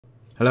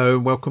Hello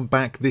and welcome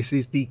back. This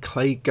is the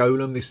Clay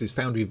Golem. This is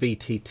Foundry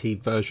VTT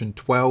version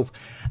 12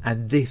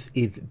 and this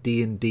is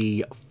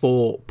D&D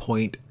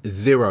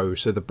 4.0,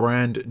 so the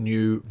brand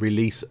new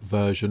release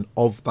version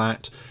of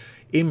that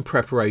in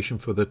preparation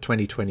for the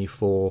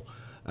 2024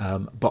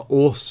 but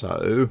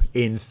also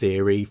in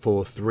theory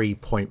for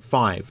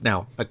 3.5.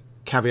 Now a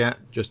caveat,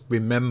 just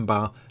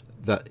remember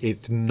that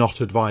it's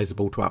not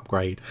advisable to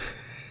upgrade.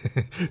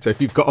 So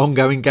if you've got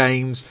ongoing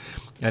games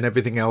and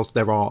everything else,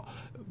 there are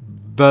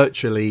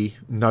virtually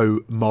no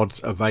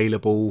mods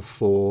available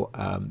for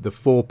the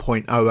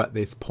 4.0 at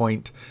this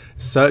point.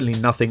 Certainly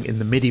nothing in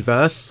the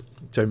Midiverse.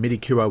 So MIDI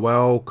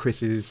QOL,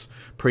 Chris's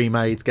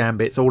pre-made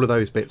gambits, all of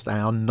those bits, they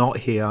are not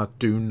here.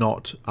 Do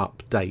not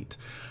update.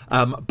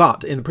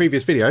 But in the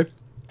previous video,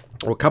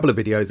 or a couple of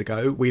videos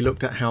ago, we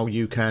looked at how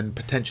you can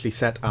potentially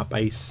set up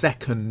a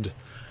second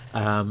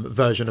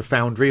version of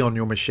Foundry on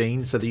your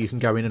machine so that you can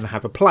go in and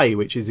have a play,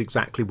 which is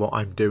exactly what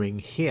I'm doing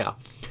here.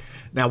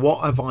 Now,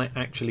 what have I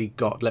actually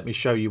got? Let me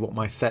show you what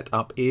my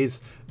setup is.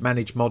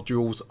 Manage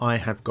modules. I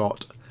have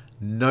got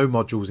no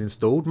modules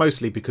installed,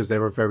 mostly because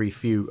there are very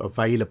few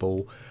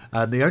available.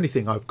 The only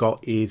thing I've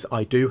got is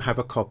I do have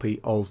a copy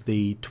of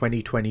the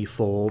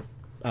 2024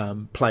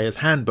 Player's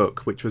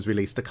Handbook, which was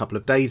released a couple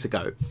of days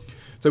ago.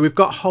 So we've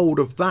got hold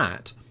of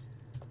that.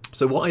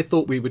 So what I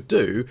thought we would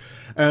do,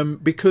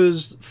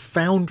 because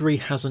Foundry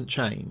hasn't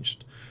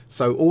changed,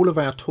 so all of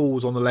our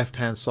tools on the left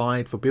hand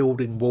side for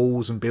building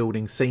walls and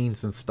building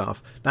scenes and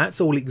stuff,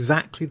 that's all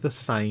exactly the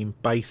same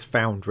base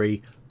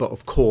Foundry, but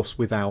of course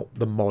without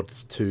the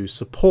mods to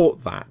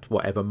support that,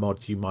 whatever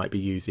mods you might be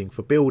using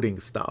for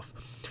building stuff.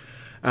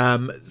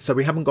 So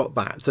we haven't got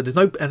that. So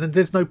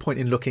there's no point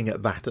in looking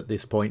at that at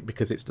this point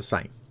because it's the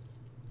same.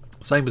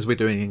 Same as we're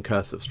doing in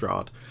Curse of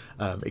Strahd,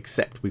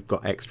 except we've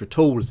got extra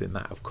tools in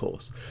that, of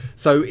course.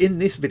 So in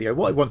this video,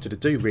 what I wanted to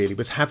do really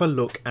was have a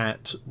look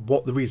at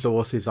what the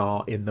resources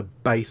are in the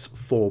base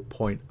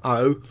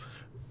 4.0.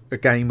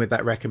 Again, with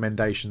that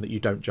recommendation that you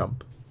don't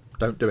jump.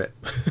 Don't do it.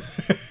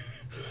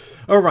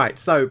 All right,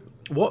 so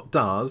what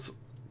does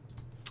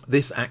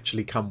this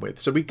actually come with?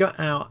 So we got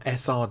our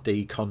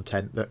SRD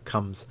content that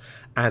comes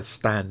as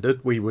standard,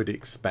 we would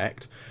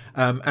expect.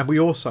 And we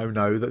also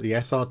know that the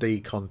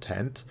SRD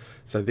content,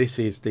 so this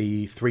is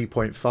the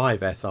 3.5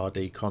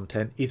 SRD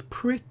content, is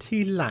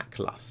pretty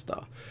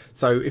lackluster.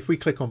 So if we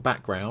click on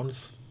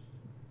backgrounds,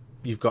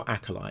 you've got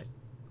Acolyte.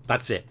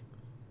 That's it.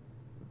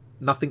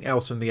 Nothing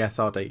else from the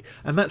SRD.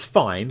 And that's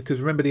fine, because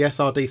remember the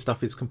SRD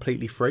stuff is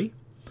completely free.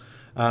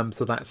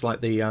 So that's like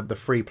the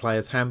free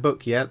player's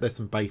handbook. Yeah, there's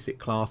some basic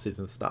classes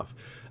and stuff.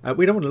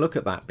 We don't want to look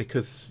at that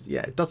because,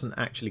 yeah, it doesn't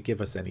actually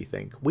give us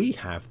anything. We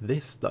have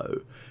this,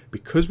 though.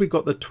 Because we've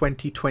got the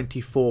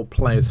 2024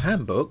 player's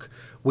handbook,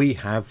 we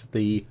have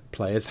the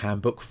player's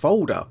handbook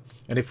folder.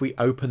 And if we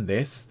open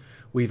this,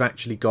 we've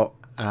actually got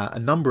a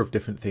number of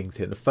different things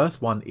here. The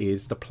first one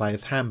is the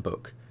player's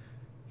handbook.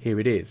 Here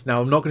it is.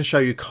 Now, I'm not going to show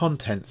you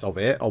contents of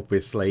it,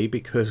 obviously,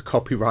 because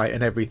copyright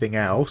and everything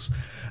else.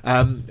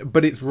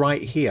 But it's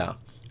right here.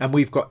 And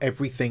we've got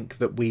everything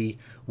that we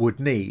would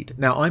need.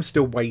 Now, I'm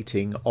still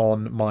waiting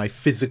on my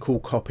physical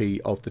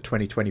copy of the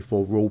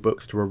 2024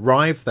 rulebooks to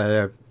arrive.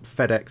 Their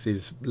FedEx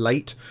is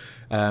late,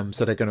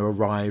 so they're going to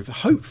arrive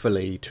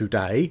hopefully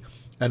today.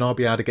 And I'll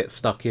be able to get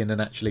stuck in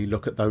and actually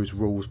look at those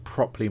rules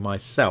properly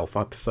myself.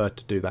 I prefer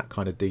to do that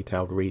kind of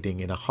detailed reading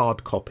in a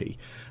hard copy.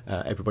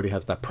 Everybody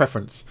has their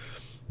preference.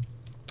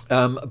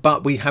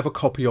 But we have a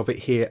copy of it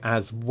here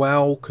as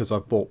well, because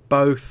I've bought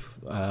both,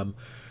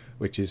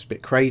 which is a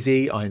bit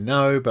crazy, I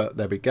know, but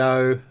there we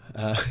go.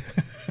 I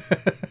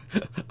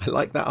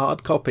like that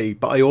hard copy,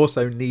 but I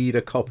also need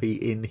a copy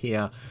in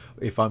here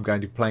if I'm going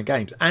to be playing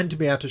games and to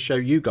be able to show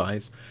you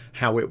guys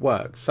how it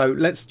works. So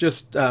let's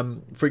just,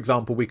 for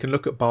example, we can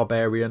look at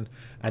Barbarian,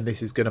 and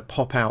this is going to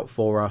pop out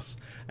for us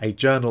a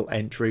journal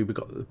entry. We've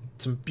got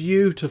some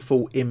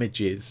beautiful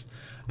images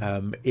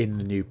in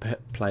the new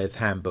player's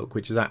handbook,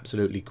 which is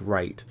absolutely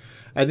great.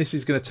 And this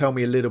is going to tell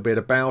me a little bit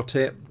about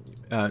it.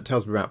 It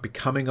tells me about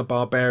becoming a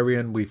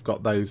barbarian. We've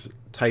got those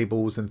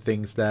tables and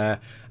things there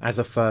as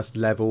a first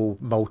level,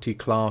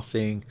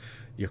 multi-classing,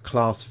 your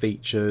class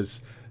features.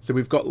 So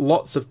we've got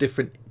lots of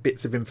different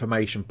bits of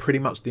information. Pretty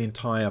much the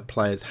entire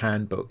player's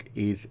handbook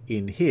is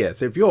in here.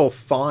 So if you're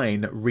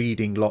fine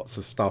reading lots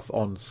of stuff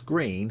on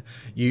screen,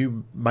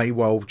 you may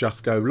well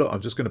just go, look,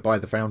 I'm just going to buy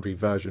the Foundry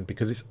version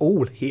because it's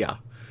all here.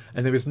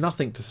 And there is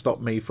nothing to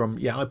stop me from,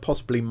 yeah, I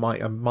possibly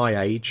might, at my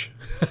age,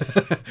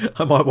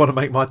 I might want to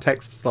make my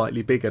text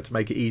slightly bigger to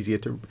make it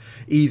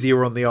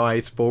easier on the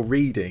eyes for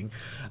reading.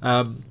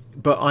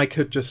 But I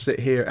could just sit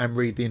here and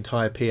read the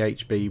entire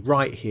PHB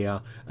right here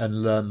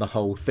and learn the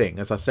whole thing.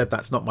 As I said,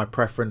 that's not my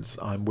preference.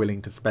 I'm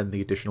willing to spend the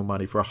additional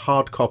money for a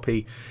hard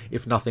copy.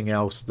 If nothing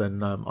else,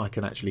 then I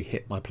can actually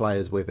hit my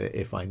players with it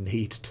if I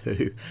need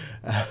to.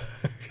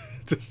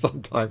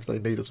 Sometimes they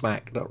need a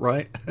smack, not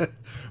right?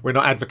 We're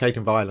not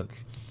advocating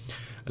violence.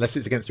 Unless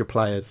it's against your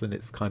players, and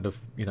it's kind of,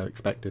 you know,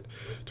 expected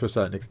to a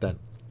certain extent.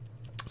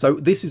 So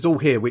this is all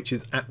here, which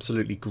is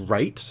absolutely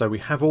great. So we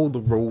have all the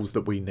rules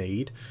that we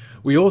need.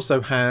 We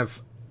also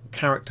have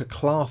character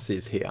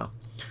classes here.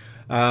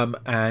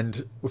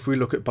 And if we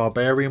look at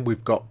Barbarian,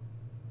 we've got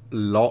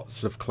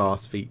lots of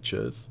class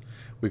features.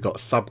 We've got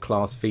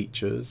subclass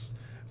features.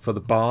 For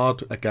the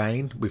Bard,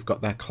 again, we've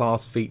got their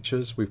class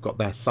features. We've got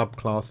their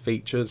subclass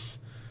features.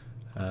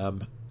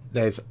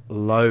 There's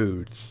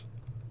loads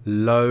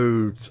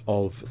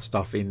of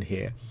stuff in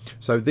here.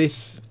 So the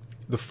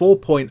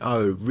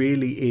 4.0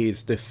 really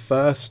is the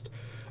first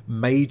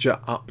major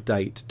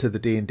update to the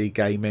D&D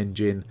game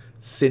engine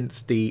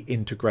since the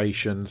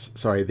integrations,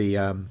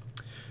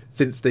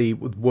 since the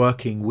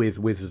working with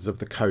Wizards of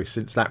the Coast,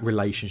 since that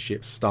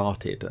relationship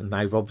started. And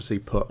they've obviously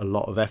put a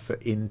lot of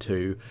effort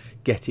into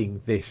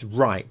getting this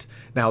right.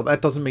 Now,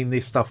 that doesn't mean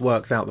this stuff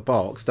works out the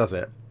box, does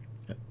it?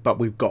 But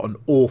we've got an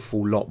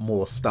awful lot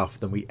more stuff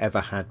than we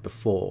ever had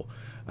before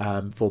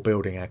for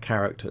building our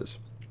characters.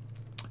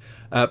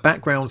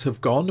 Backgrounds have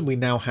gone, and we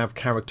now have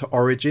character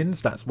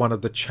origins. That's one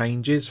of the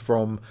changes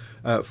from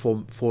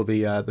for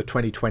the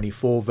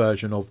 2024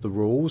 version of the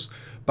rules.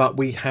 But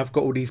we have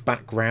got all these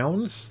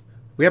backgrounds.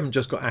 We haven't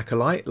just got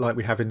Acolyte like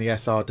we have in the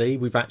SRD.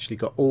 We've actually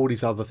got all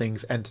these other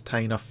things: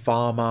 Entertainer,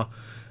 Farmer,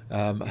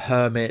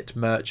 Hermit,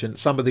 Merchant.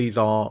 Some of these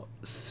are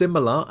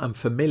similar and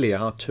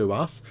familiar to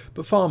us,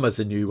 but Farmer's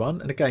a new one.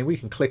 And again, we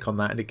can click on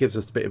that and it gives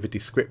us a bit of a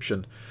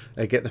description.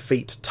 They get the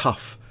feat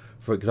Tough,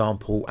 for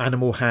example,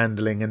 animal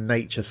handling and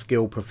nature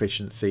skill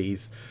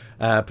proficiencies,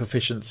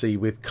 proficiency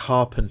with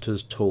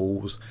carpenter's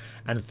tools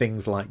and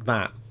things like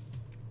that,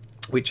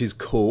 which is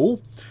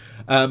cool.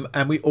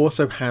 And we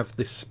also have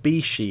the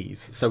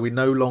species, so we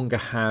no longer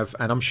have,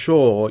 and I'm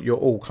sure you're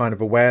all kind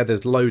of aware,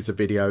 there's loads of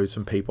videos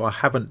from people. I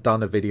haven't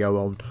done a video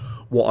on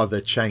what are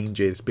the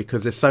changes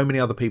because there's so many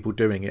other people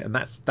doing it, and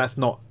that's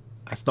not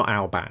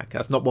our bag.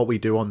 That's not what we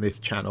do on this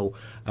channel.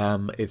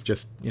 It's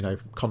just, you know,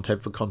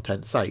 content for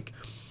content's sake.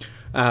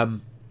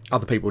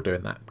 Other people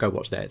doing that, go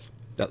watch theirs,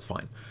 that's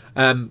fine.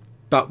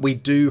 But we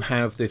do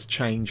have this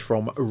change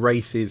from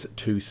races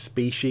to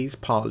species,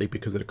 partly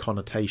because of the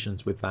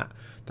connotations with that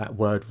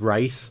word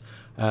race.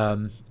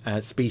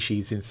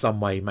 Species in some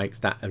way makes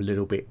that a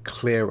little bit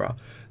clearer.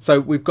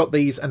 So we've got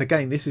these, and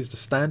again, this is the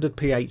standard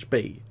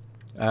PHB.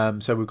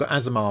 So we've got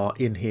Azamar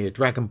in here,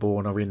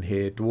 Dragonborn are in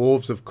here,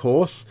 Dwarves, of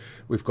course.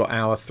 We've got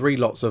our 3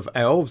 lots of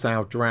elves,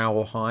 our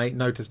Drow High.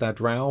 Noticed our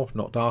Drow,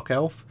 not Dark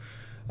Elf.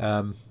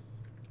 And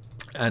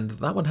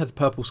that one has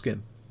purple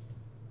skin.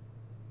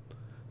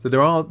 So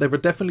there are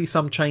definitely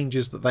some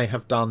changes that they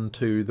have done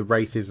to the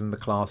races and the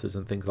classes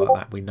and things like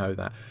that. We know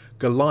that.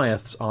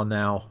 Goliaths are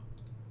now,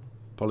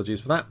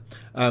 apologies for that,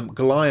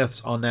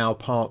 Goliaths are now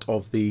part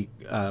of the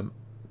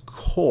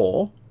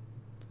core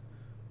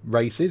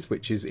races,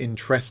 which is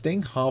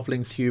interesting.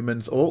 Halflings,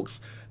 humans, orcs.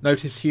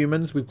 Notice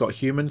humans, we've got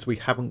humans, we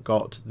haven't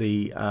got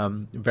the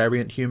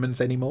variant humans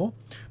anymore,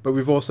 but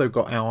we've also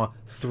got our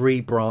 3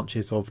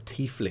 branches of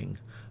tiefling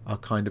are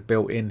kind of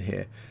built in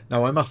here.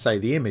 Now I must say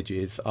the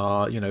images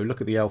are, you know, look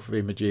at the elf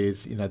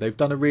images, you know, they've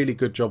done a really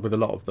good job with a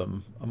lot of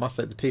them. I must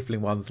say the tiefling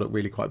ones look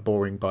really quite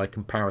boring by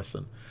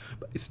comparison,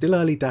 but it's still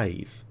early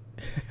days.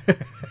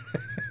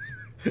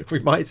 We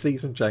might see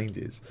some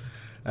changes.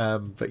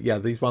 But yeah,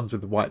 these ones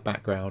with the white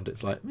background,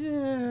 it's like,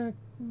 yeah,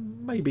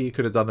 maybe you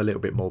could have done a little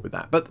bit more with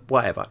that, but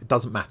whatever, it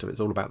doesn't matter, it's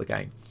all about the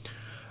game.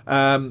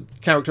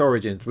 Character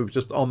origins, we were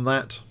just on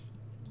that.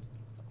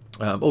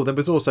 Oh, there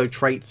was also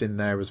traits in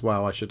there as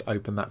well. I should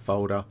open that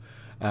folder.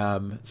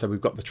 So we've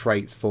got the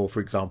traits for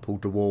example,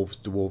 Dwarves,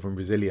 Dwarven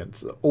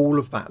Resilience. All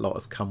of that lot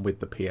has come with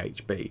the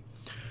PHB.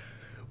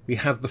 We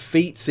have the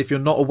feats. If you're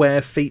not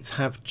aware, feats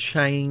have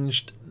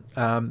changed.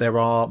 There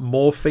are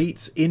more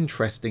feats.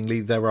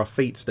 Interestingly, there are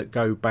feats that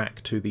go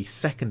back to the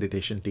 2nd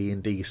edition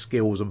D&D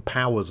skills and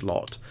powers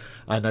lot.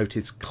 I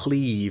noticed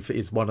Cleave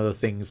is one of the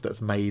things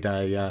that's made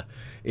a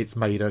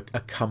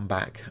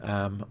comeback.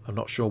 I'm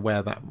not sure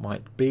where that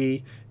might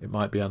be. It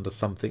might be under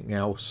something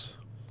else.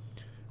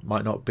 It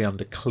might not be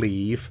under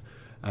Cleave.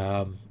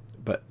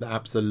 But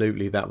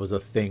absolutely, that was a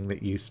thing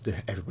that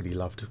everybody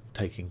loved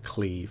taking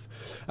Cleave.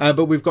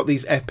 But we've got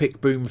these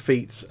epic boom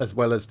feats, as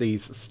well as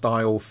these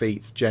style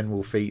feats,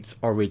 general feats,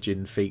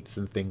 origin feats,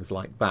 and things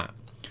like that.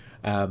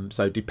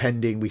 So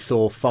depending, we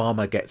saw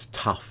Farmer gets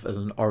Tough as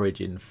an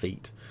origin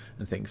feat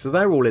and things. So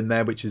they're all in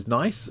there, which is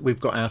nice. We've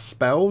got our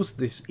spells.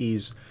 This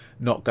is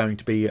not going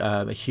to be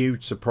a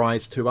huge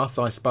surprise to us,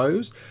 I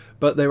suppose.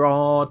 But there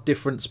are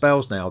different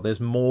spells now. There's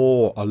a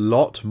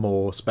lot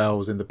more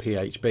spells in the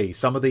PHB.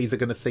 Some of these are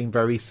going to seem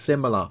very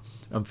similar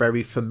and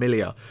very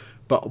familiar.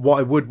 But what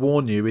I would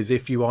warn you is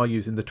if you are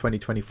using the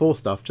 2024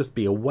 stuff, just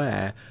be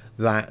aware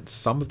that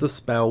some of the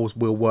spells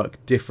will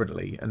work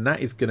differently. And that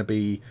is going to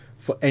be,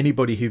 for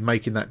anybody who's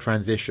making that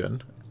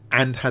transition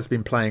and has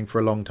been playing for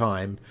a long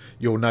time,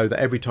 you'll know that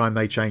every time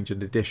they change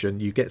an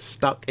edition, you get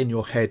stuck in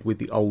your head with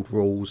the old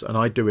rules. And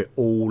I do it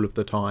all of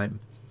the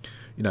time.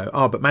 You know,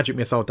 oh, but Magic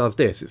Missile does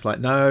this. It's like,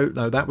 no,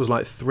 that was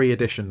like 3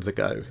 editions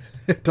ago.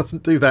 It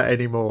doesn't do that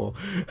anymore.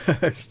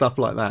 Stuff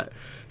like that.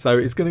 So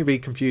it's going to be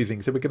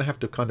confusing. So we're going to have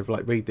to kind of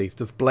like read these.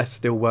 Does Bless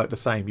still work the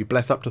same? You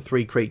bless up to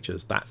 3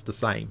 creatures. That's the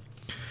same.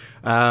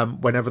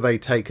 Whenever they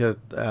take a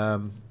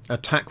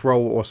attack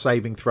roll or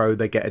saving throw,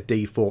 they get a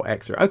D4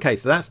 extra. Okay,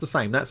 so that's the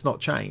same. That's not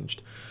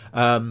changed.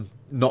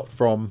 Not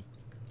from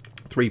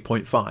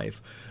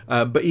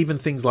 3.5. But even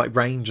things like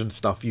range and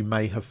stuff you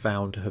may have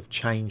found have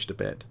changed a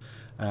bit.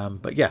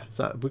 But yeah,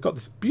 so we've got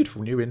this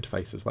beautiful new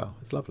interface as well.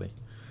 It's lovely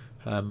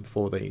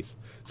for these.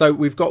 So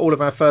we've got all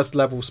of our first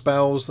level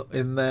spells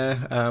in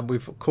there.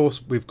 Of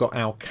course we've got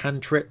our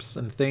cantrips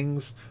and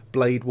things.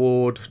 Blade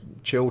Ward,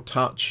 Chill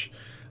Touch.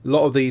 A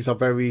lot of these are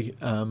very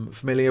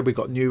familiar. We've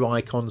got new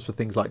icons for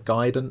things like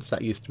Guidance.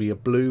 That used to be a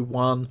blue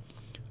one.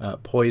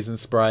 Poison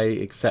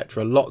Spray,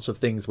 etc. Lots of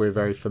things we're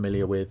very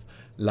familiar with.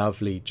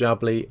 Lovely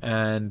Jubbly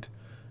and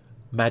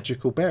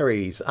Magical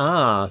Berries.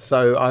 Ah,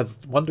 so I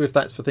wonder if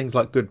that's for things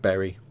like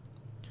Goodberry.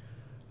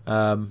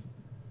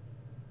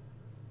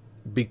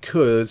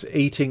 Because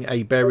eating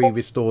a berry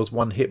restores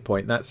 1 hit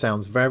point. That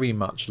sounds very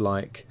much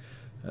like...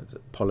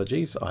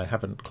 apologies, I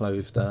haven't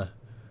closed that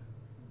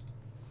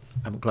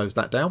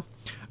down.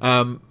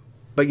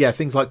 But yeah,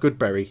 things like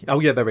Goodberry. Oh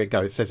yeah, there we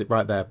go. It says it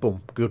right there.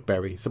 Boom,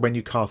 Goodberry. So when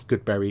you cast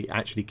Goodberry, it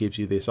actually gives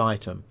you this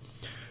item.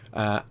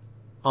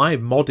 I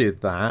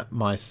modded that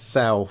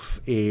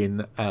myself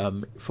in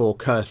for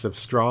Curse of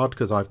Strahd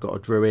because I've got a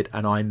druid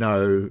and I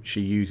know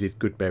she uses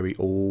Goodberry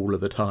all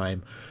of the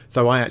time.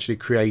 So I actually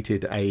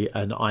created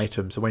an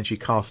item. So when she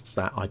casts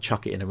that, I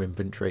chuck it in her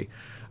inventory.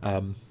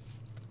 And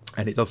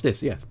it does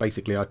this. Yes,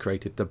 basically I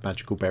created the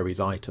Magical Berries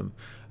item.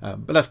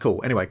 But that's cool.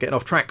 Anyway, getting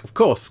off track, of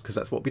course, because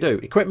that's what we do.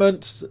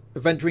 Equipment,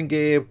 adventuring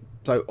gear.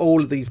 So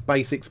all of these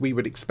basics, we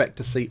would expect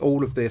to see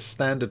all of this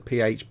standard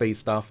PHB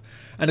stuff.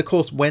 And of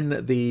course,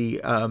 when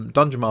the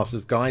Dungeon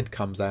Master's Guide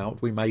comes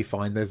out, we may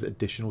find there's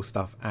additional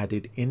stuff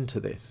added into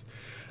this.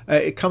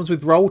 It comes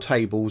with roll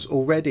tables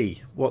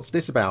already. What's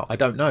this about? I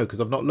don't know, because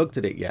I've not looked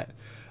at it yet.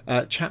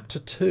 Chapter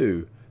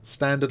 2,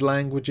 Standard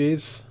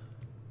Languages.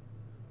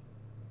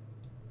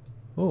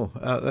 Oh,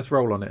 let's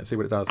roll on it and see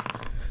what it does.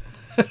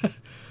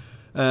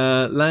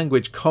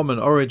 Language, Common,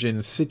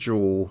 Origin,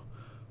 Sigil,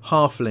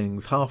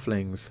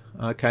 Halflings.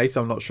 Okay,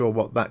 so I'm not sure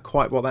what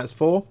that's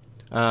for.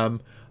 I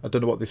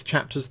don't know what this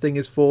chapters thing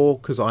is for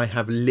because I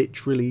have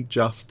literally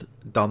just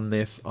done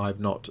this. I've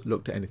not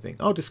looked at anything.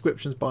 Oh,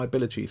 descriptions by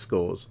ability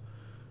scores.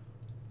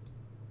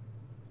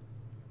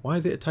 Why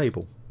is it a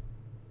table?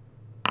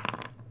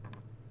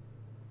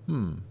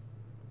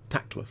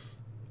 Tactless.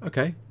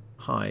 Okay.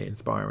 High,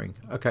 inspiring.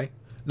 Okay.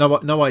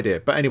 No idea.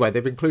 But anyway,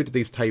 they've included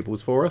these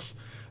tables for us.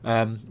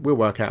 We'll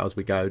work out as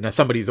we go. Now,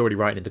 somebody's already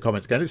writing into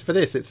comments going, it's for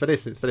this, it's for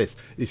this, it's for this.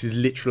 This is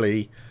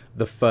literally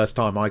the first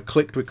time I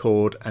clicked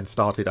record and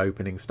started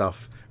opening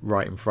stuff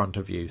right in front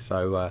of you.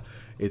 So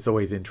it's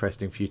always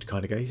interesting for you to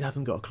kind of go, he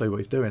hasn't got a clue what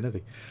he's doing, has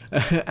he?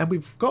 And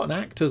we've got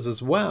actors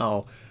as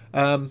well.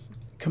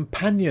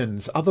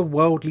 Companions,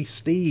 otherworldly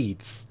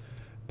steeds,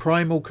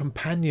 primal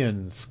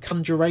companions,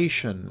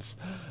 conjurations.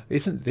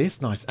 Isn't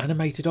this nice?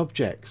 Animated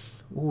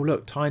objects. Oh,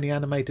 look, tiny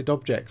animated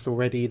objects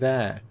already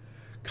there.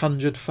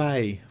 Conjured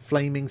Fae,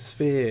 Flaming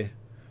Sphere,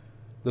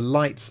 the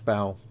Light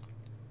Spell.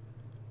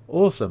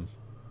 Awesome.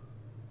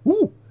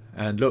 Woo!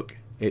 And look,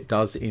 it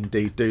does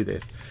indeed do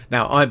this.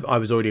 Now, I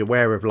was already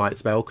aware of Light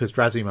Spell because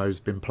Drazimo's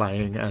been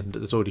playing and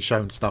has already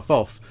shown stuff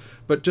off.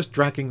 But just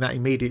dragging that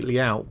immediately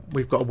out,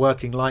 we've got a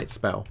working Light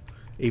Spell.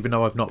 Even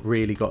though I've not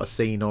really got a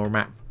scene or a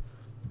map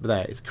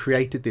there. It's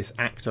created this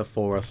actor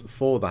for us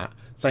for that.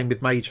 Same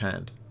with Mage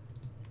Hand.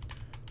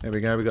 There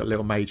we go, we've got a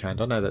little Mage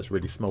Hand. I know that's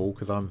really small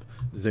because I'm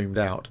zoomed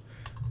out.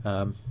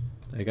 There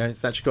you go,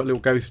 it's actually got a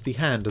little ghosty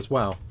hand as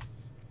well.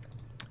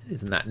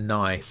 Isn't that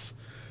nice?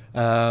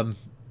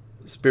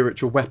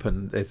 Spiritual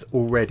weapon, there's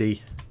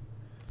already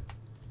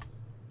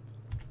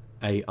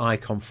a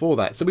icon for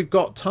that. So we've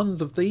got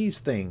tons of these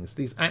things,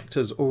 these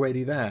actors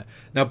already there.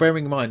 Now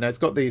bearing in mind, now it's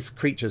got these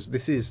creatures,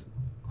 this is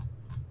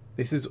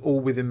all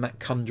within that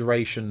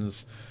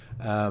Conjurations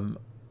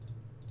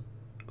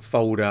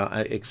folder,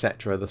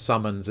 etc. The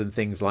summons and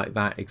things like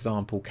that.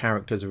 Example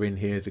characters are in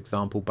here as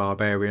example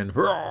barbarian.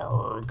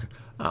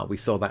 We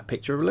saw that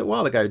picture a little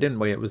while ago, didn't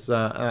we? It was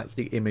that's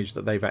the image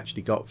that they've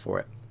actually got for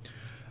it.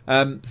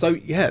 So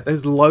yeah,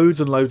 there's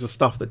loads and loads of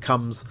stuff that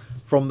comes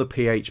from the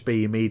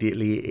PHB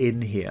immediately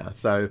in here.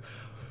 So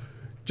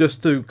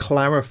just to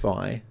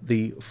clarify,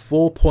 the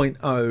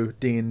 4.0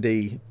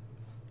 D&D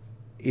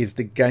is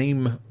the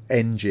game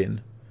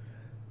engine.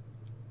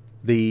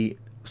 The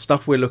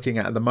stuff we're looking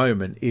at the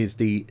moment is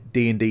the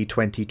D&D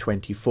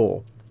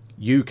 2024.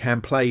 You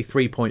can play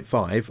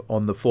 3.5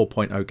 on the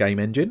 4.0 game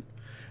engine,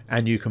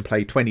 and you can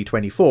play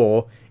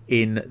 2024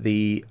 in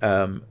the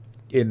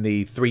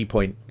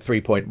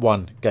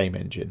 3.1 game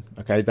engine.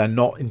 Okay, they're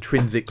not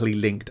intrinsically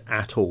linked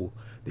at all.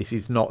 This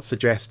is not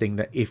suggesting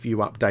that if you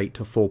update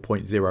to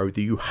 4.0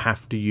 that you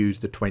have to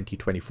use the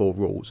 2024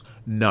 rules.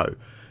 No,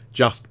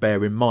 just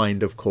bear in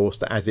mind, of course,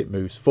 that as it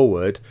moves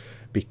forward,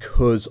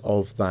 because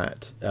of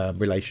that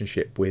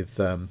relationship with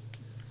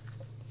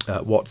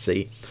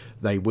WotC,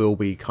 they will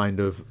be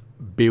kind of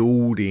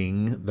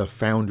building the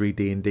Foundry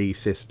D&D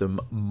system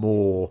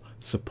more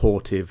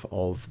supportive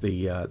of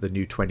the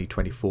new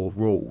 2024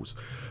 rules.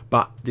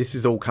 But this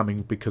is all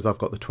coming because I've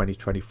got the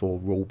 2024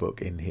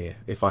 rulebook in here.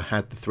 If I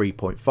had the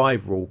 3.5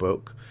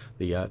 rulebook,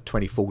 the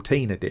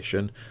 2014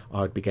 edition,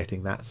 I'd be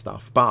getting that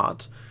stuff.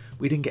 But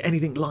we didn't get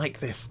anything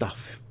like this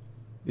stuff.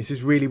 This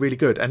is really, really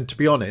good. And to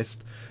be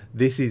honest,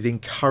 this is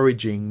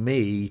encouraging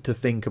me to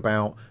think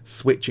about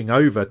switching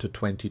over to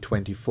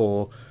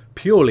 2024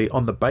 purely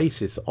on the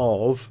basis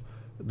of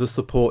the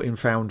support in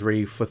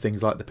Foundry for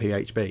things like the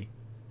PHB.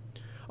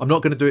 I'm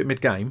not going to do it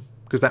mid-game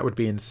because that would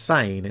be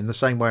insane, in the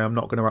same way I'm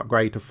not going to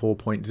upgrade to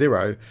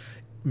 4.0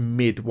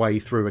 midway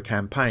through a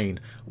campaign.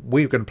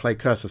 We're going to play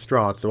Curse of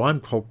Strahd, so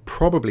I'm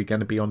probably going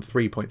to be on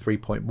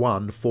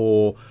 3.3.1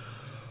 for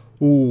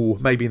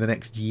maybe in the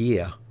next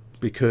year,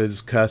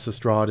 because Curse of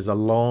Strahd is a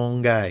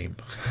long game.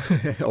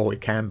 Or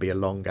it can be a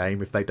long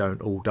game if they don't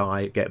all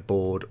die, get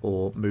bored,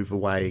 or move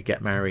away,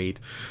 get married.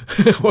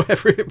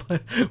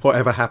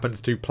 whatever happens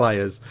to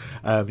players,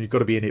 you've got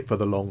to be in it for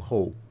the long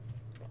haul.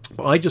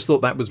 But I just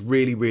thought that was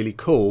really, really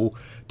cool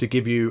to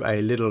give you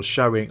a little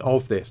showing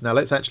of this. Now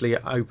let's actually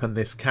open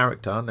this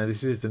character. Now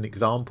this is an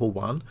example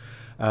one.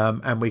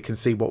 And we can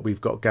see what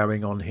we've got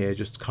going on here,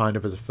 just kind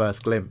of as a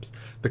first glimpse.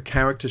 The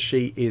character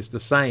sheet is the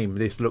same.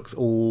 This looks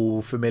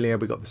all familiar.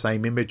 We've got the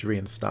same imagery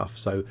and stuff.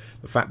 So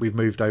the fact we've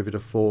moved over to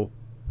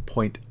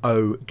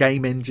 4.0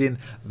 game engine,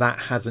 that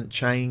hasn't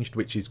changed,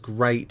 which is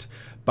great.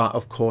 But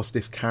of course,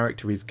 this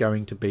character is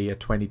going to be a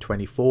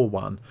 2024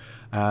 one.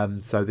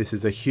 So this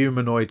is a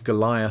humanoid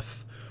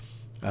Goliath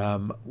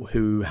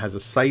who has a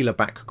sailor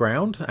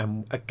background.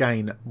 And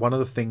again, one of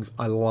the things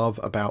I love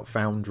about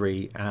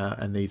Foundry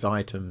and these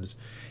items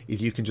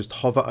is you can just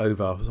hover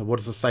over. So what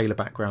does a sailor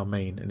background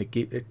mean? And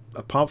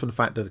apart from the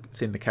fact that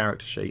it's in the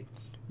character sheet,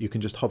 you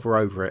can just hover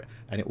over it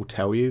and it will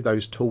tell you.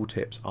 Those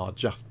tooltips are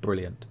just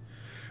brilliant.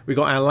 We've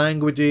got our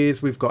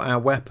languages, we've got our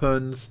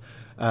weapons.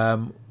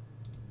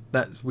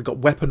 We've got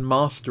weapon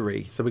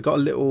mastery. So we've got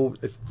a little,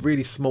 it's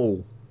really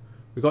small.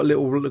 We've got a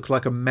little, looks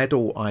like a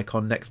medal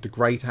icon next to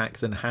great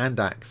axe and hand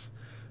axe.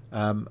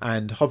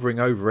 And hovering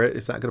over it,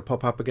 is that going to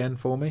pop up again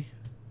for me?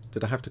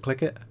 Did I have to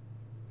click it?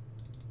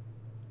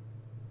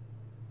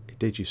 It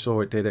did, you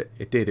saw it, did it?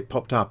 It did, it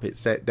popped up. It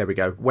said, there we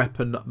go,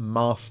 weapon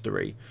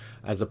mastery,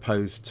 as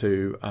opposed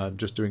to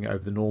just doing it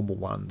over the normal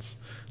ones.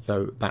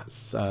 So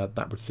that's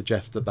that would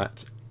suggest that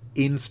that's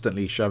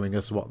instantly showing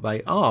us what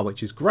they are,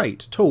 which is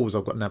great. Tools,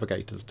 I've got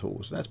navigator's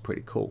tools. That's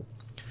pretty cool.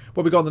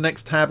 What we got on the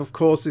next tab, of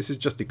course, this is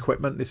just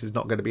equipment. This is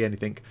not going to be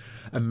anything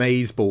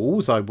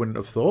amazeballs, I wouldn't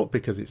have thought,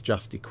 because it's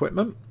just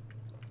equipment,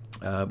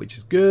 which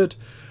is good.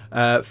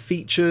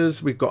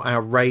 Features, we've got our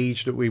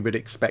rage that we would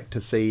expect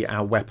to see,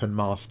 our weapon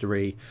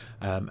mastery,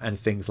 and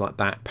things like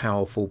that.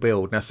 Powerful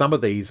build. Now, some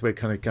of these we're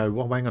going to go,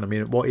 well, hang on a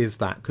minute, what is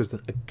that? Because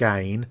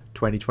again,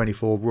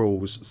 2024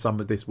 rules, some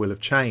of this will have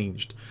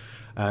changed.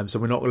 So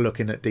we're not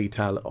looking at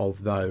detail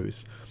of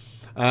those.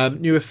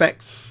 New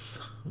effects.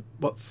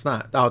 What's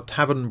that? Our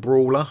Tavern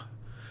Brawler.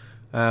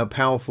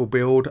 Powerful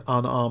build,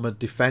 unarmored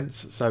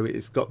defense. So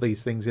it's got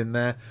these things in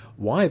there.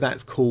 Why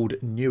that's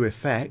called new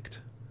effect?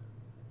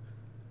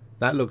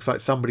 That looks like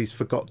somebody's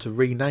forgot to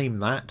rename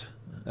that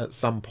at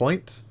some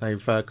point.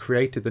 They've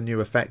created the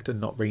new effect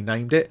and not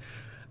renamed it.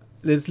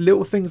 There's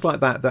little things like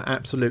that that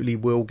absolutely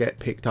will get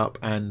picked up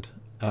and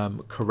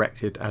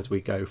corrected as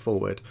we go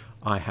forward.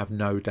 I have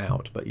no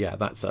doubt. But yeah,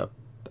 that's a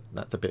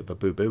bit of a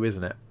boo-boo,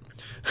 isn't it?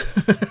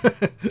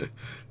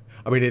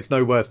 I mean, it's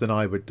no worse than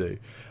I would do.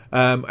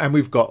 And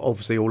we've got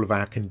obviously all of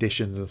our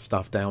conditions and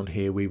stuff down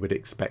here. We would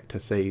expect to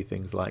see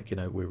things like, you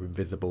know, we're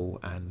invisible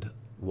and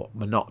what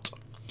we're not.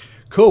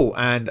 Cool.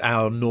 And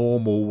our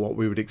normal, what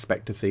we would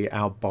expect to see,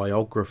 our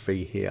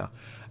biography here.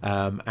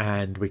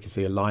 And we can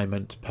see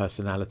alignment,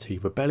 personality,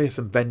 rebellious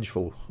and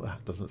vengeful.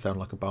 That doesn't sound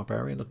like a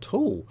barbarian at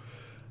all.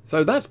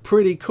 So that's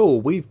pretty cool.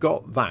 We've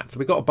got that. So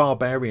we've got a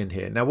barbarian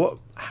here. Now,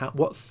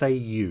 what say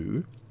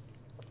you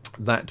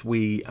that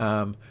we...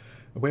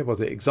 where was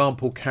it?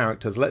 Example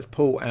characters. Let's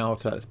pull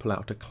out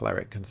a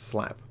cleric and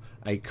slap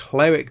a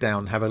cleric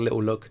down. Have a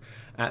little look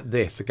at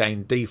this.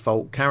 Again,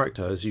 default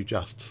character, as you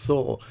just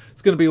saw.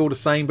 It's going to be all the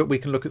same, but we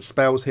can look at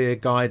spells here: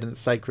 guidance,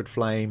 sacred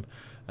flame,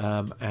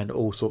 and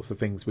all sorts of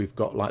things we've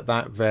got like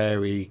that.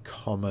 Very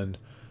common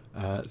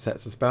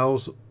sets of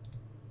spells,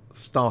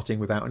 starting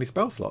without any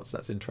spell slots.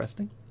 That's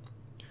interesting.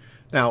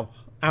 Now,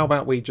 how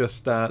about we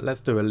just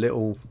let's do a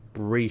little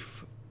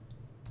brief,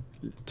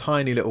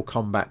 tiny little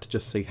combat to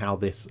just see how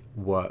this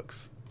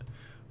works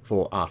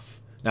for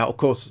us. Now, of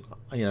course,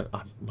 you know,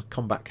 my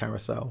combat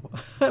carousel.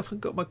 I haven't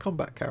got my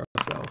combat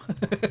carousel.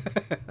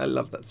 I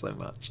love that so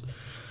much.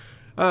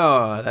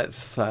 Oh,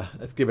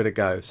 let's give it a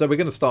go. So we're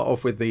going to start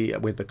off with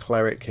the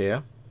cleric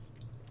here.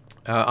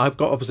 I've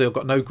got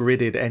no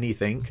gridded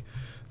anything,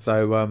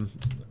 so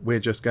we're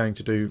just going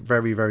to do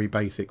very, very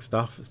basic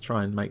stuff. Let's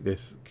try and make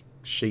this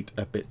sheet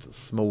a bit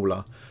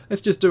smaller.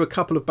 Let's just do a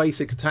couple of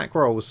basic attack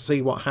rolls,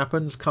 see what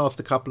happens, cast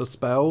a couple of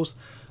spells.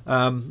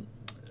 We're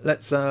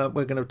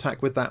going to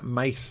attack with that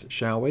mace,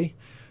 shall we?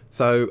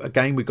 So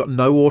again, we've got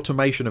no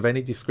automation of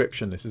any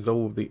description. This is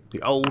all the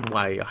old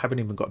way. I haven't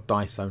even got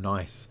dice so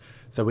nice.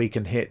 So we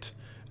can hit,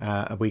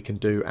 we can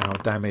do our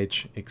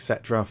damage,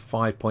 etc.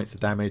 5 points of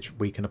damage.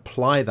 We can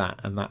apply that,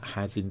 and that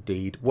has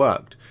indeed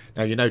worked.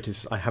 Now you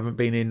notice I haven't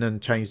been in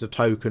and changed the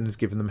tokens,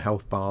 given them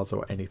health bars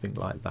or anything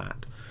like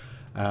that.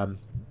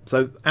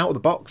 So out of the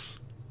box,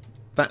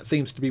 that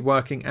seems to be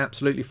working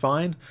absolutely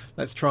fine.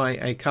 Let's try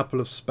a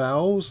couple of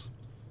spells.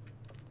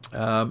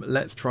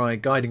 Let's try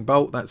Guiding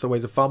Bolt. That's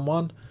always a fun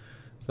one.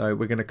 So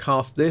we're going to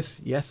cast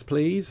this. Yes,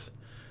 please.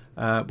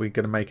 We're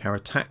going to make our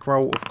attack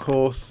roll, of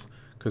course,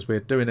 because we're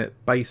doing it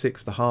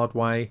basics the hard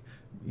way.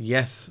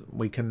 Yes,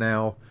 we can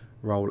now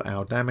roll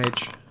our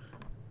damage.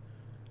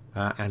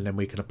 And then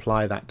we can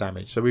apply that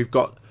damage. So we've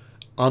got,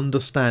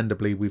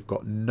 understandably, we've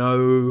got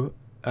no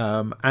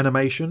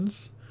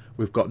animations.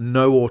 We've got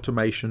no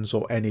automations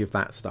or any of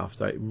that stuff.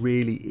 So it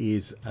really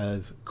is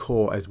as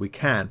core as we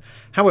can.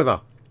 However,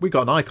 we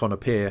got an icon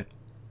appear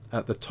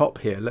at the top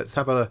here. Let's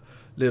have a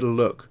little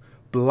look.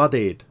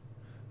 Blooded.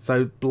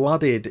 So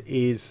blooded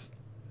is,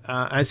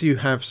 as you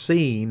have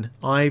seen,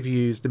 I've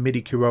used the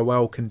MIDI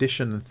QOL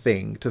condition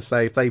thing to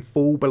say if they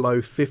fall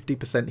below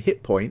 50%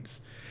 hit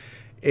points,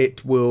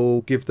 it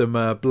will give them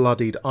a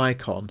bloodied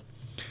icon.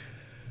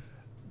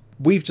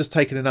 We've just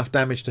taken enough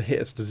damage to hit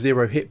us to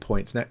 0 hit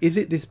points. Now, is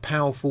it this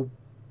powerful?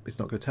 It's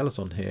not going to tell us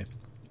on here.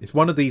 It's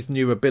one of these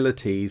new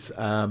abilities.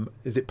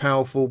 Is it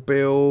powerful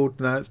build?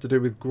 No, it's to do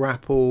with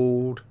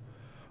grappled,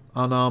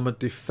 unarmored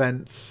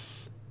defense.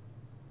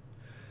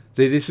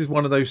 So this is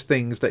one of those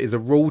things that is a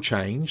rule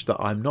change that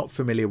I'm not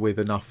familiar with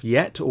enough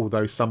yet,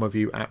 although some of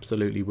you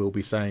absolutely will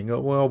be saying, oh,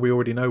 well, we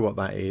already know what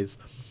that is,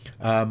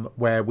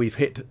 where we've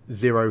hit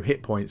 0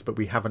 hit points, but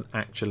we haven't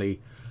actually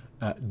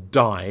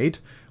died.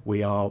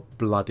 We are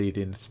bloodied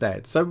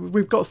instead. So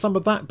we've got some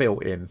of that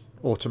built in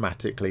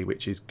automatically,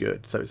 which is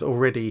good. So it's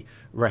already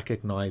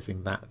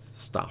recognizing that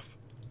stuff.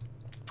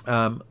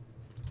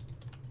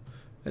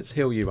 Let's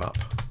heal you up.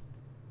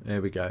 There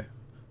we go.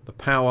 The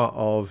power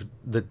of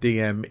the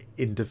DM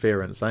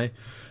interference, eh?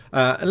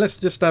 And let's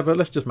just have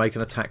let's just make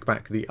an attack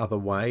back the other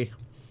way,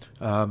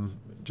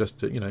 just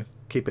to, you know,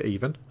 keep it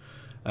even.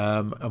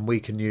 And we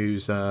can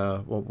use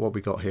what we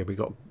got here. We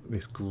got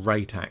this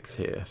great axe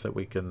here, so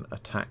we can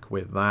attack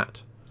with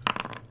that.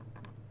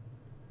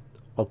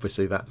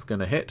 Obviously, that's going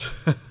to hit.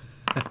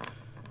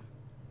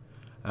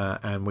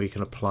 And we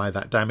can apply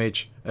that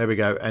damage. There we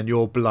go. And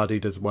you're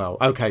bloodied as well.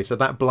 Okay, so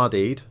that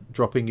bloodied,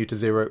 dropping you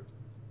to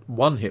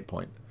 1 hit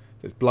point.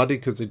 So it's bloodied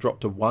because it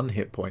dropped to 1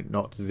 hit point,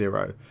 not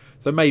 0.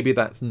 So maybe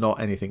that's not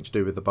anything to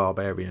do with the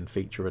barbarian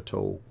feature at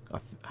all.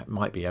 It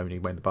might be only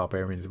when the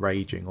barbarian is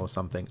raging or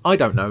something. I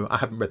don't know. I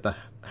haven't read the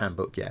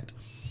handbook yet.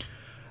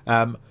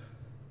 But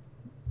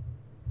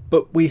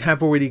we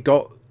have already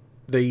got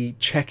the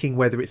checking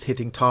whether it's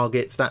hitting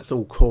targets. That's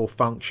all core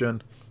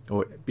function.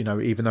 Or, you know,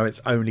 even though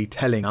it's only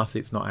telling us,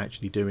 it's not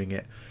actually doing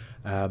it.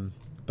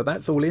 But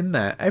that's all in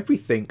there.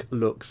 Everything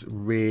looks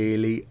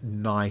really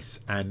nice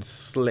and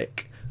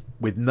slick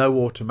with no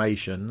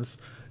automations,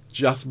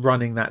 just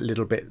running that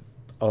little bit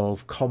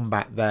of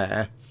combat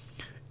there.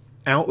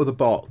 Out of the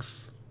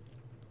box,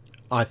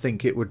 I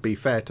think it would be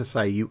fair to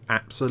say you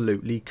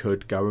absolutely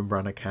could go and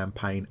run a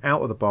campaign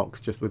out of the box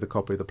just with a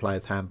copy of the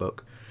player's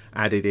handbook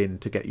added in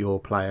to get your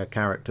player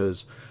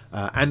characters.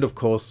 And of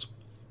course,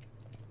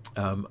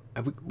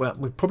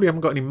 we probably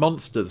haven't got any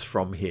monsters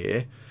from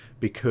here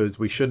because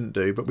we shouldn't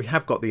do, but we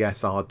have got the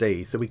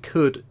SRD, so we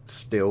could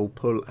still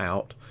pull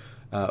out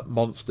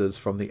monsters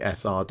from the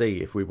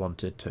SRD if we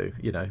wanted to,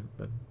 you know.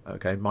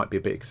 Okay, might be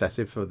a bit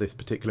excessive for this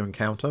particular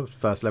encounter,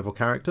 first level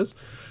characters,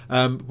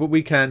 but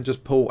we can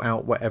just pull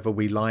out whatever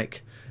we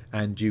like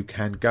and you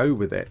can go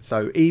with it.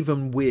 So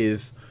even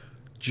with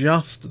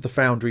just the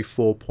Foundry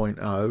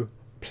 4.0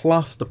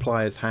 plus the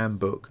player's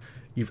handbook,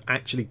 you've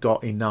actually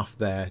got enough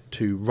there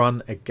to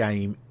run a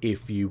game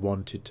if you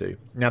wanted to.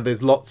 Now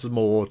there's lots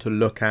more to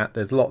look at,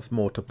 there's lots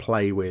more to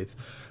play with.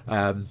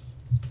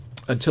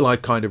 Until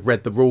I've kind of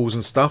read the rules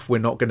and stuff, we're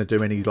not going to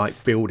do any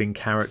like building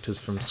characters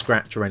from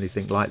scratch or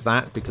anything like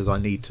that, because I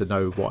need to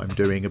know what I'm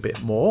doing a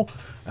bit more.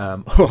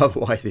 Or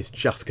otherwise it's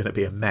just going to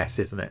be a mess,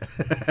 isn't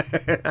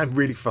it? And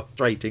really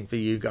frustrating for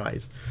you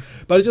guys.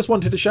 But I just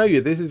wanted to show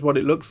you, this is what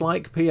it looks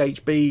like.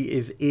 PHB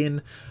is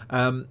in.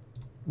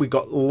 We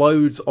got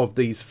loads of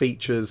these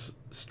features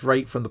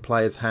straight from the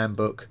player's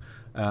handbook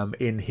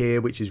in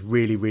here, which is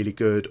really, really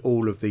good.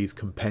 All of these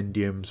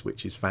compendiums,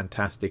 which is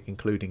fantastic,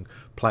 including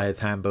player's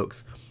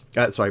handbooks.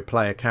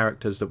 Player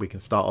characters that we can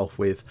start off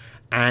with,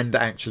 and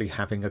actually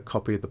having a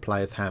copy of the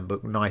player's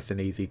handbook nice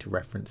and easy to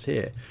reference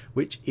here,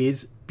 which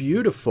is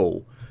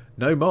beautiful.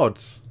 No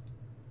mods,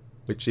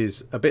 which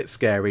is a bit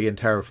scary and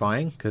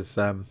terrifying because,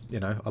 you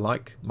know, I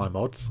like my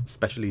mods,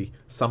 especially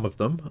some of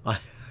them. I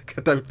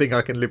don't think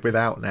I can live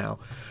without now.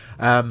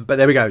 But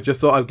there we go. Just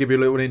thought I'd give you a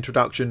little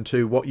introduction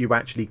to what you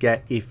actually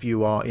get if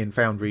you are in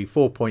Foundry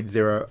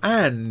 4.0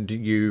 and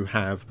you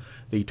have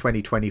the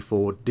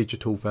 2024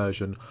 digital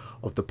version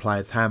of the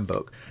Player's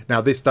Handbook.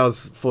 Now this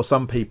does, for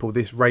some people,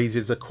 this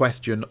raises a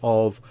question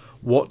of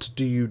what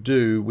do you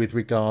do with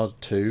regard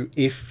to,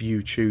 if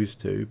you choose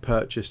to,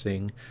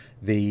 purchasing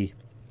the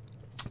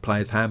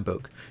Player's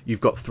Handbook. You've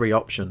got three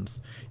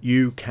options.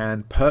 You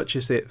can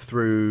purchase it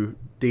through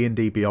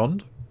D&D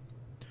Beyond,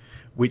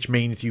 which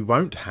means you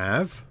won't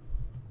have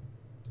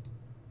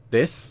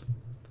this.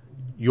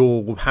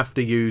 You'll have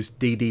to use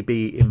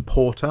DDB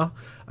Importer,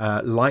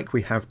 like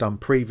we have done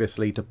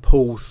previously, to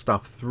pull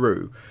stuff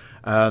through,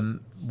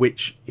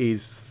 which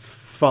is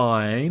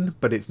fine,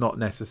 but it's not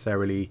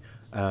necessarily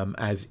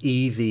as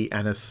easy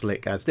and as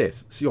slick as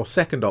this. So your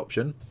second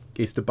option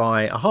is to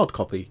buy a hard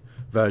copy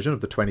version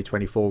of the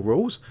 2024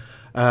 rules,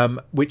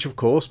 which of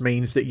course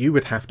means that you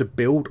would have to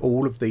build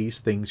all of these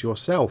things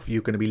yourself.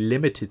 You're going to be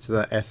limited to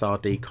the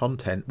SRD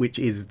content, which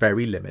is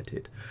very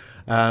limited.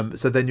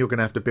 So then you're going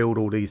to have to build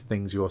all these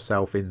things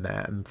yourself in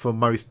there, and for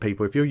most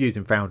people, if you're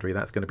using Foundry,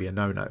 that's going to be a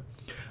no-no.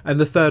 And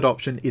the third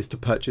option is to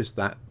purchase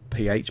that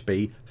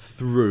PHB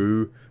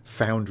through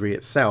Foundry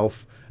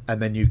itself,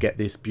 and then you get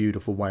this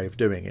beautiful way of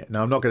doing it.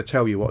 Now I'm not going to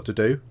tell you what to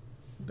do,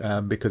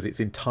 because it's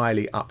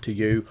entirely up to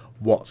you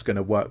what's going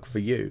to work for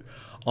you.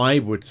 I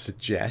would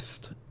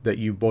suggest that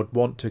you would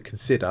want to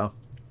consider,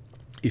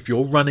 if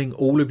you're running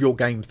all of your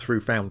games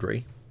through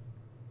Foundry,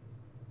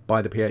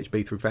 buy the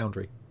PHB through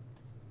Foundry.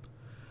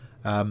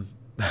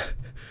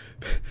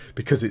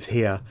 Because it's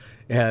here.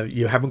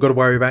 You haven't got to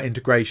worry about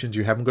integrations.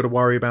 You haven't got to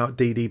worry about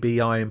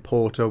DDBI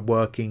Importer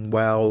working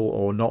well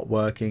or not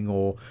working,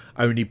 or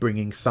only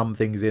bringing some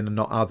things in and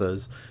not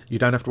others. You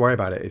don't have to worry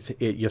about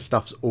it. Your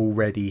stuff's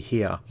already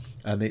here,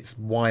 and it's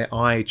why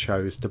I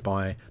chose to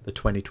buy the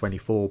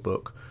 2024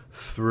 book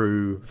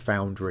through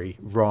Foundry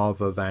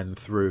rather than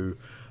through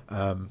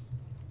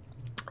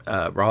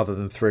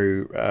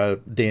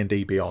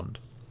D&D Beyond.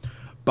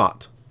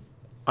 But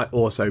I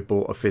also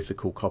bought a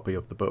physical copy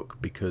of the book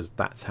because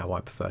that's how I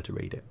prefer to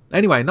read it.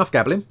 Anyway, enough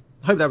gabbling.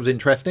 Hope that was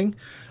interesting.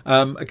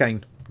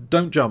 Again,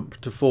 don't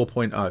jump to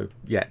 4.0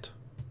 yet,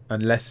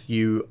 unless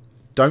you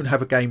don't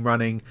have a game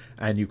running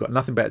and you've got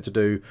nothing better to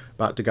do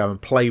but to go and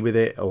play with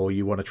it, or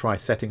you want to try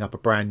setting up a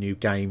brand new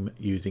game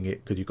using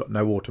it because you've got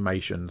no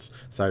automations.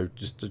 So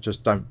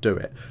just don't do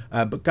it.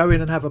 But go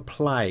in and have a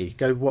play.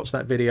 Go watch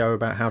that video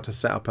about how to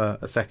set up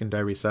a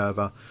secondary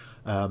server.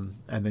 And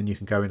then you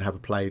can go and have a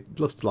play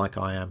just like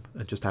I am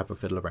and just have a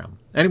fiddle around.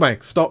 Anyway,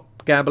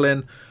 stop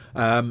gabbling.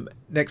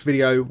 Next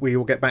video we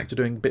will get back to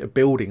doing a bit of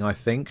building, I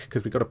think,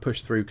 because we've got to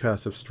push through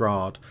Curse of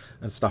Strahd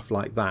and stuff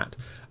like that.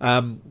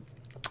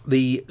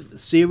 The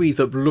series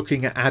of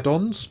looking at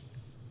add-ons,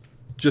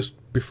 just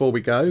before we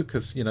go,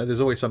 because you know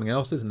there's always something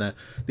else, isn't there?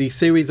 The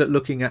series at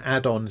looking at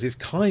add-ons is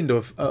kind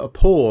of at a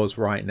pause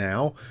right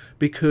now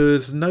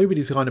because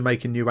nobody's kind of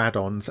making new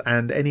add-ons,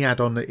 and any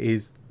add-on that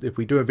is, if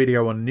we do a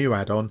video on a new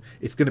add-on,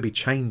 it's going to be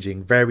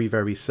changing very,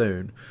 very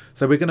soon.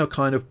 So we're going to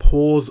kind of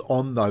pause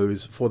on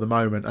those for the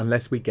moment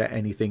unless we get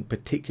anything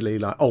particularly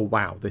like, oh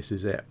wow, this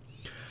is it.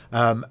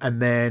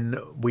 And then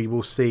we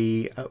will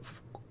see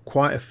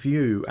quite a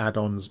few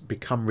add-ons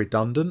become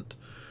redundant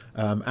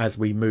as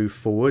we move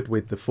forward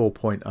with the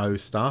 4.0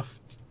 stuff.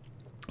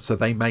 So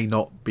they may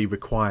not be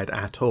required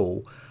at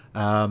all.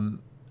 Yeah,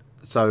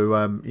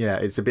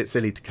 it's a bit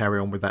silly to carry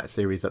on with that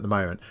series at the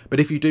moment. But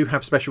if you do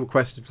have special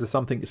requests, if there's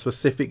something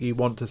specific you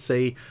want to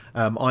see,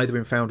 either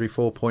in Foundry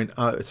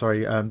 4.0,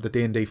 sorry, the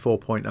D&D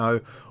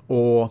 4.0,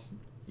 or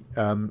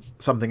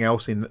something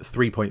else in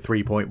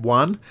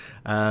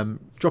 3.3.1,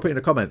 drop it in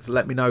the comments.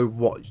 Let me know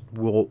what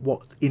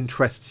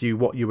interests you,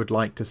 what you would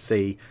like to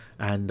see,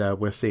 and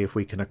we'll see if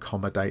we can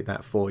accommodate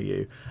that for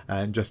you.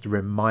 And just a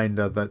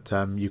reminder that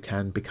you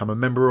can become a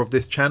member of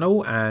this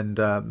channel, and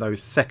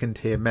those second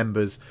tier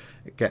members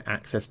get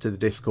access to the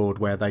Discord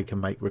where they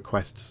can make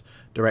requests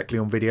directly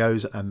on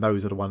videos, and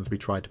those are the ones we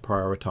try to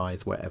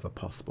prioritize wherever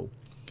possible.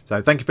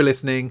 So thank you for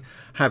listening.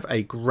 Have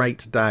a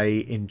great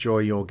day. Enjoy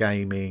your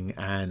gaming,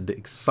 and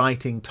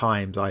exciting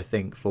times, I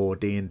think, for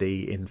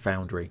D&D in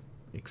Foundry.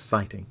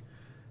 Exciting.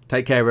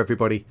 Take care,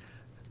 everybody.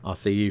 I'll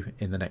see you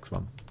in the next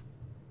one.